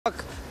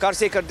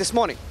Kesarkar this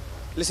morning.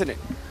 Listen in.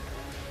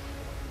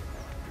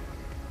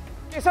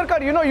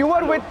 Kesarkar, you know, you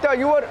were with,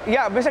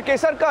 Mr.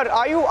 Kesarkar,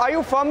 are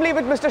you firmly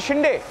with Mr.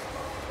 Shinde?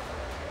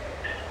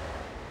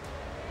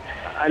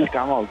 I'll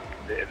come out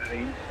there.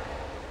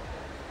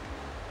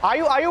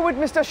 Are you with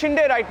Mr.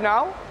 Shinde right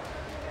now?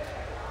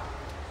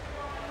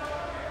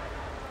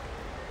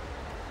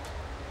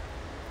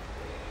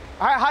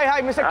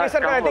 Hi, Mr.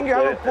 Kesarkar. I think you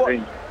have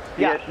a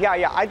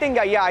I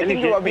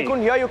think we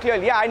couldn't hear you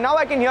clearly. Yeah, now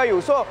I can hear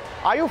you. So,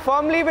 are you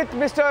firmly with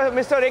Mr.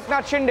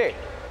 Eknath Shinde?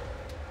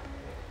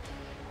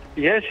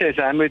 Yes,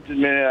 I'm with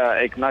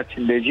Eknath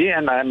Shinde ji,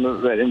 and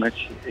I'm very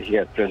much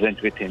here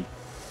present with him.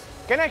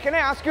 Can I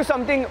ask you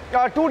something?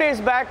 2 days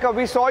back,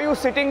 we saw you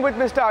sitting with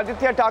Mr.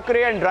 Aditya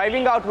Thackeray and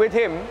driving out with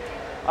him.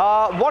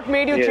 What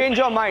made you change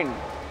your mind?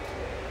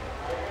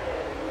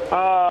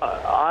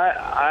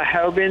 I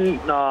have been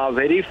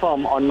very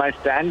firm on my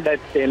stand that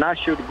Sena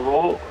should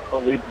go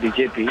with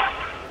BJP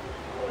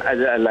as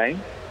an ally.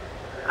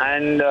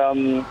 And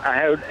I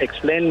have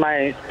explained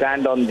my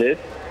stand on this.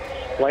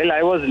 While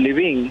I was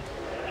leaving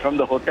from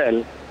the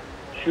hotel,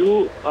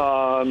 few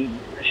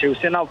Shiv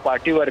Sena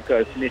party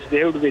workers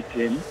misbehaved with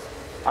him.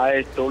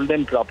 I told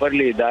them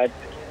properly that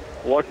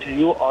what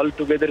you all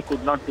together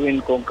could not do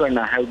in Konkan,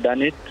 I have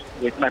done it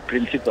with my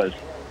principles.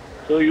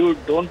 So you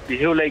don't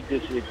behave like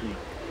this with me.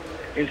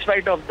 In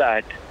spite of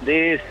that,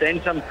 they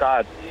sent some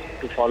cars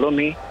to follow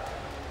me.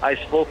 I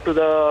spoke to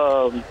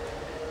the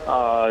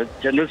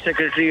General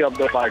Secretary of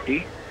the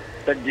party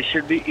that this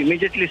should be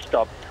immediately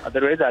stopped.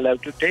 Otherwise, I'll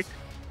have to take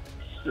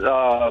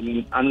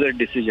another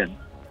decision.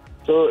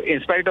 So in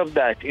spite of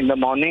that, in the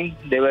morning,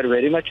 they were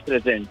very much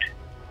present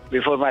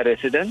before my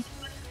residence.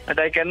 And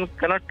I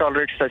cannot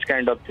tolerate such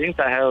kind of things.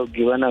 I have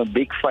given a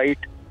big fight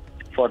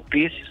for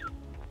peace.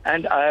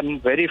 And I am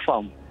very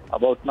firm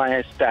about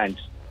my stance.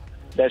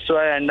 That's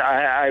why, and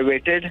I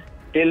waited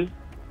till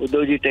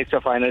Uddhavji takes a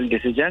final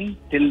decision.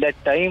 Till that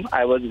time,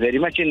 I was very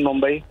much in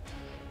Mumbai.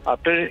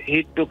 After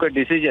he took a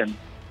decision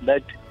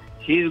that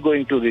he is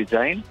going to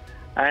resign,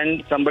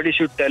 and somebody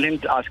should tell him,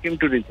 ask him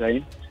to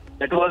resign.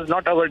 That was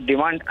not our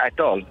demand at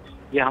all.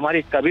 ये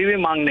हमारी कभी भी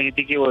मांग नहीं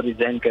थी कि वो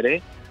resign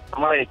करे.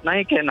 हमारा इतना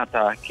ही कहना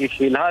था कि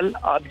फिलहाल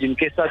आप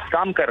जिनके साथ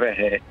काम कर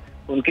रहे हैं,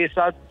 उनके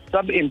साथ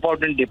सब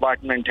इम्पोर्टेंट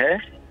डिपार्टमेंट है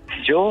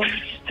जो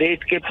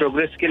स्टेट के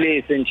प्रोग्रेस के लिए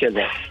एसेंशियल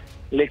है.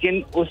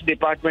 लेकिन उस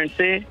डिपार्टमेंट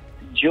से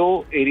जो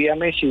एरिया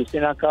में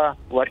शिवसेना का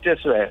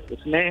वर्चस्व है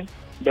उसमें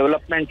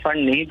डेवलपमेंट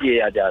फंड नहीं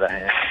दिया जा रहा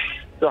है.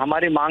 तो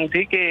हमारी मांग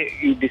थी कि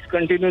you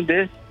discontinue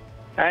this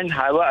and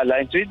have a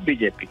alliance with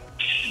BJP.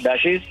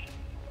 That is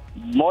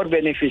more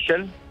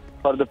beneficial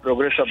for the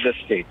progress of the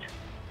state.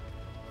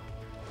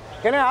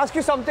 Can I ask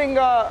you something?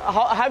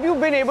 Have you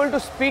been able to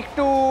speak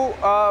to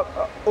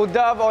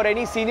Uddhav or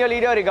any senior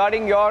leader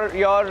regarding your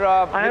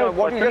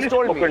what you just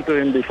told me? I have personally spoken to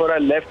him before I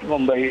left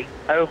Mumbai.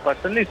 I have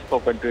personally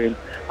spoken to him.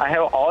 I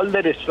have all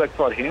the respect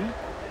for him.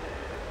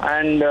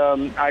 And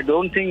I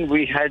don't think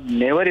we had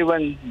never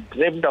even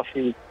dreamt of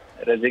his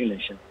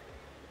resignation.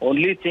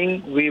 Only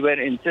thing we were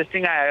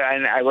insisting,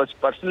 and I was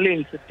personally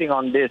insisting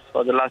on this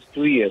for the last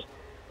 2 years,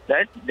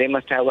 that they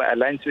must have an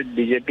alliance with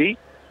BJP.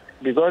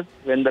 Because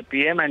when the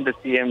PM and the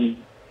CM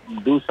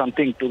do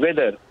something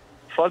together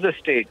for the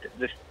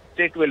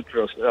state will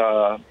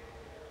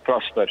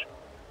prosper.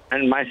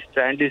 And my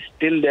stand is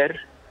still there,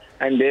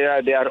 and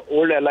they are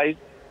old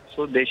allies,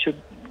 so they should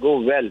go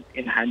well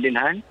in hand.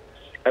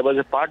 I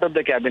was a part of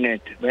the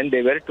cabinet when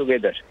they were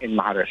together in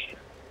Maharashtra.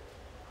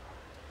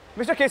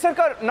 Mr.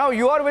 Kesarkar, now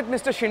you are with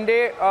Mr. Shinde.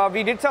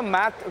 We did some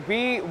math.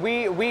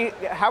 We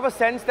have a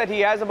sense that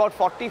he has about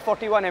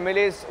 41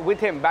 MLAs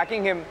with him,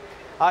 backing him.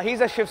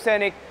 He's a Shiv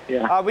Sainik,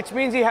 which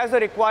means he has the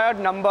required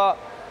number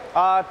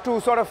to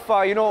sort of,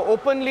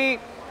 openly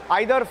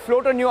either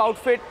float a new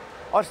outfit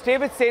or stay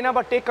with Sena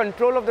but take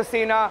control of the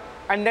Sena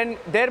and then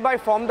thereby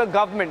form the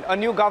government, a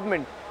new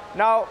government.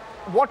 Now,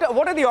 what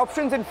are the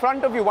options in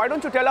front of you? Why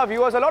don't you tell our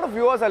viewers? A lot of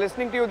viewers are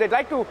listening to you. They'd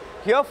like to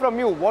hear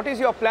from you. What is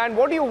your plan?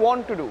 What do you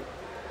want to do?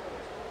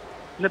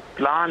 The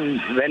plan,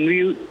 when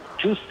we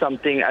choose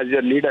something as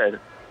your leader,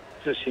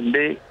 so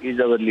Shinde is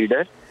our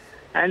leader,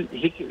 and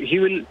he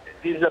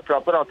is the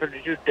proper authority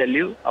to tell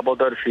you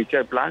about our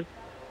future plans.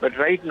 But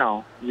right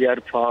now, we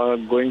are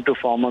going to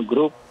form a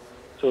group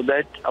so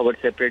that our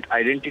separate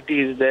identity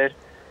is there.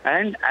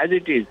 And as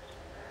it is,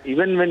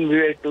 even when we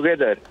were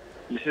together,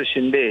 Mr.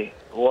 Shinde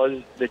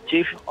was the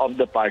chief of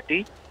the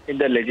party in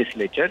the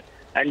legislature,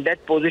 and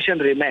that position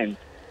remains.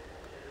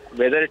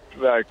 Whether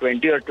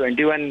 20 or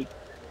 21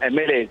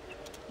 MLAs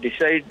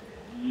decide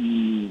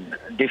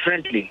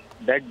differently,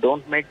 that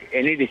don't make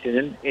any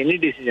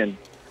decision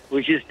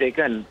which is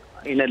taken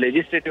in a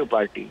legislative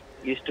party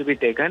is to be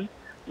taken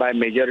by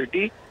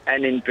majority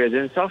and in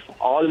presence of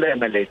all the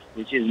MLAs,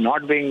 which is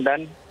not being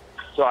done.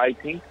 So I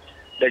think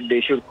that they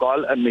should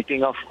call a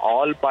meeting of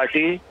all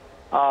party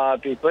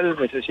people.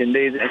 Mr. Shinde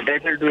is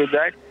entitled to do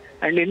that.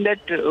 And in that,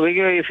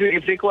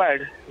 if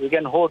required, we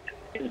can vote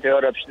in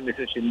favor of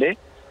Mr. Shinde,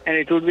 and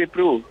it would be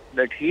proved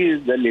that he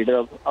is the leader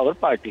of our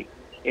party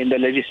in the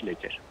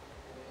legislature.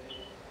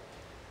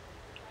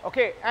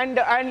 Okay, and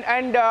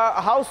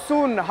how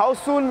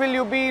soon will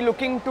you be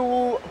looking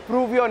to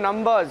prove your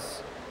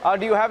numbers?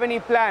 Do you have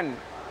any plan?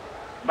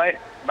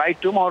 By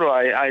tomorrow,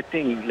 I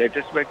think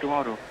latest by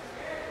tomorrow.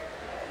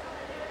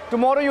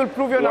 Tomorrow you'll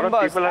prove your numbers. A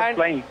lot of people are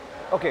flying.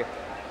 Okay,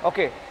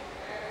 okay.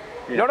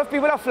 Yeah. A lot of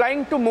people are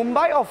flying to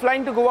Mumbai or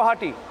flying to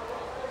Guwahati?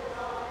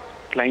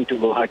 Flying to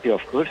Guwahati,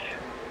 of course.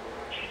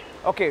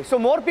 Okay, so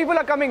more people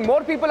are coming.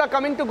 More people are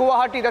coming to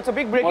Guwahati. That's a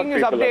big breaking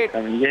news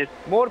update. Yes.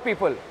 More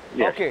people.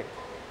 Yes. Okay.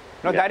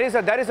 Now Yeah.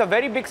 that is a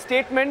very big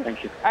statement.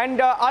 Thank you. And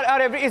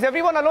is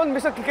everyone alone,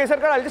 Mr.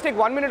 Kesarkar? I'll just take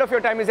 1 minute of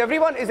your time. Is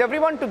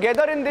everyone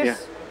together in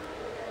this?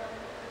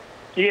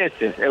 Yeah.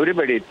 Yes.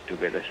 Everybody is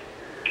together.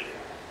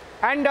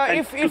 And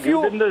if to you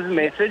give them this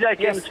message, I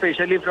came Yes.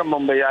 specially from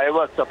Mumbai. I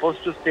was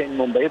supposed to stay in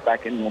Mumbai,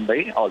 back in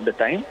Mumbai all the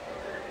time,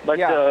 but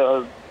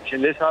Yeah.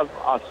 Shinde Saab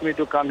asked me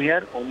to come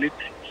here only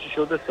to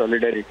show the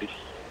solidarity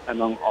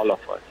among all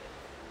of us.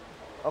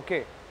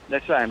 Okay.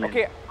 That's why I'm in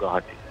Okay.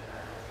 Guwahati.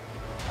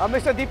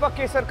 Mr. Deepak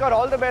Kesarkar,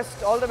 all the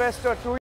best to